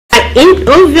in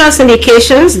obvious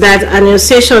indications that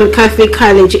Annunciation Catholic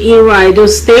College, Irrua, Edo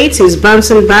State, is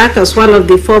bouncing back as one of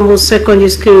the foremost secondary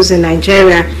schools in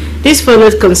Nigeria. This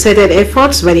followed concerted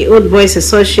efforts by the Old Boys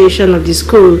Association of the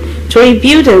school to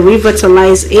rebuild and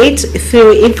revitalize it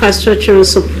through infrastructural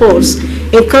supports,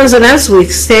 in consonance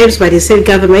with steps by the state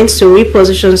government to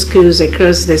reposition schools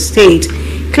across the state.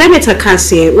 Clement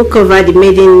Akasie, who covered the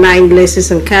maiden 9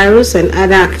 lessons and carols and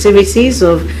other activities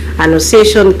of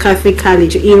Annunciation Catholic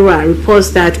College, Irrua,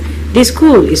 reports that the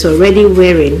school is already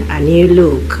wearing a new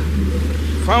look.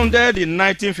 Founded in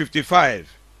 1955,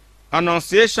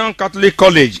 Annunciation Catholic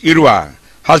College, Irrua,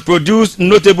 has produced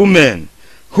notable men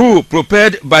who,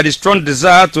 propelled by the strong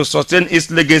desire to sustain its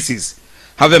legacies,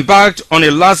 have embarked on a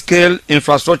large-scale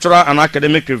infrastructural and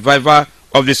academic revival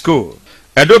of the school.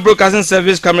 Edo Broadcasting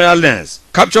Service camera lens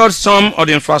captured some of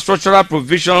the infrastructural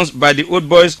provisions by the Old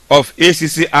Boys of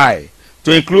ACCI,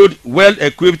 to include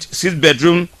well-equipped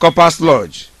 6-bedroom corpus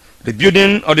lodge, the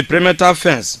building of the perimeter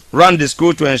fence around the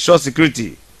school to ensure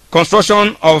security,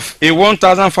 construction of a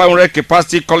 1,500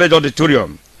 capacity college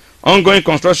auditorium, ongoing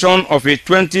construction of a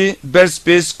 20-bed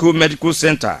space school medical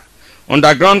center,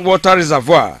 underground water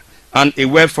reservoir, and a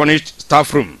well-furnished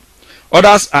staff room.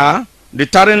 Others are the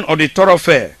tarring of the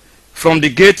thoroughfare from the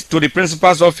gate to the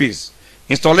principal's office,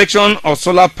 installation of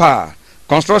solar power,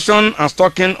 construction and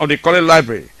stocking of the college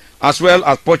library, as well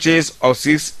as purchase of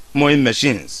 6 mowing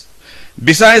machines.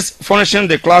 Besides furnishing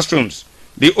the classrooms,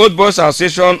 the Old Boys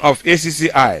Association of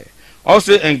ACCI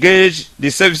also engaged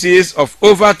the services of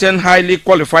over 10 highly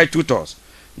qualified tutors,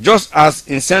 just as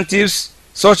incentives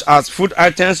such as food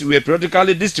items were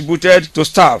periodically distributed to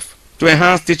staff to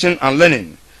enhance teaching and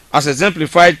learning, as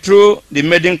exemplified through the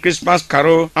maiden Christmas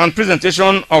carol and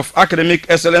presentation of Academic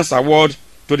Excellence Award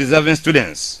to deserving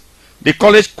students. The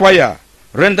college choir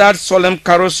rendered solemn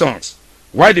carol songs,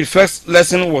 while the first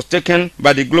lesson was taken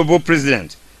by the global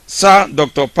president, Sir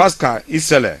Dr. Pascal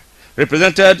Isele,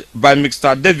 represented by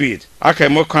Mr. David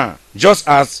Akemokan, just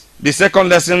as the second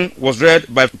lesson was read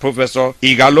by Professor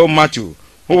Igalo Matthew,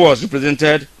 who was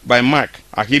represented by Mark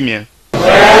Ahimie.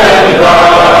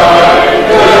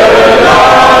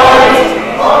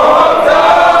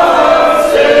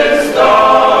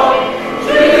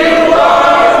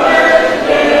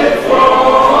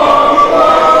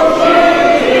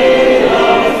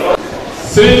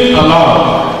 Sing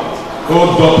aloud,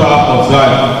 O daughter of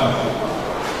Zion.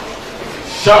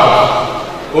 Shout,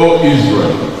 O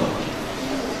Israel.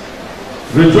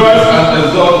 Rejoice and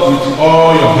exult with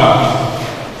all your heart,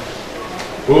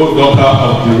 O daughter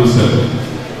of Jerusalem.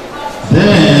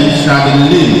 Then shall the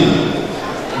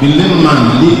lame man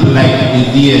leap like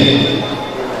a deer,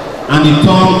 and the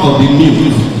tongue of the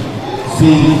mute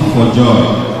sing for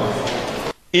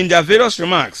joy. In their various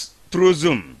remarks through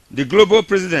Zoom, the global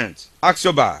president,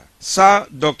 ACCIOBA, Sir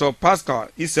Dr. Pascal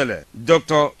Isele,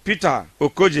 Dr. Peter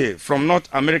Okoje from North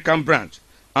American branch,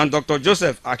 and Dr.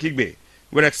 Joseph Akigbe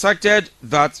were excited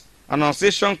that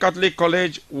Annunciation Catholic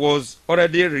College was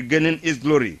already regaining its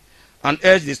glory, and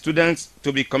urged the students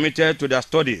to be committed to their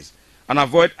studies and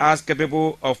avoid acts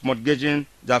capable of mortgaging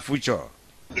their future.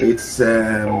 It's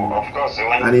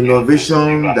an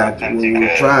innovation that we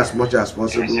will try as much as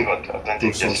possible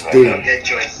to sustain,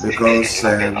 because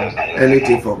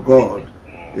anything for God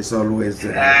is always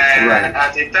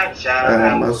right.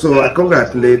 And so I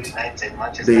congratulate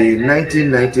the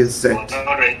 1919 set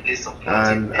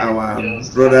and our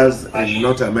brothers in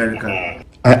North America.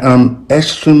 I am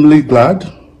extremely glad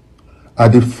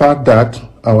at the fact that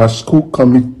our school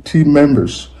committee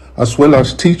members, as well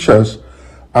as teachers,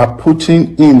 are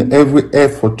putting in every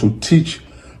effort to teach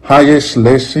highest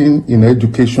lesson in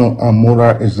education and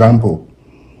moral example.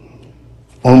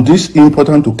 On this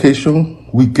important occasion,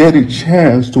 we get a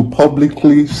chance to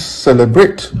publicly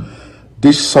celebrate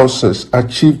this success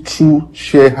achieved through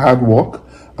sheer hard work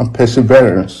and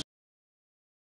perseverance.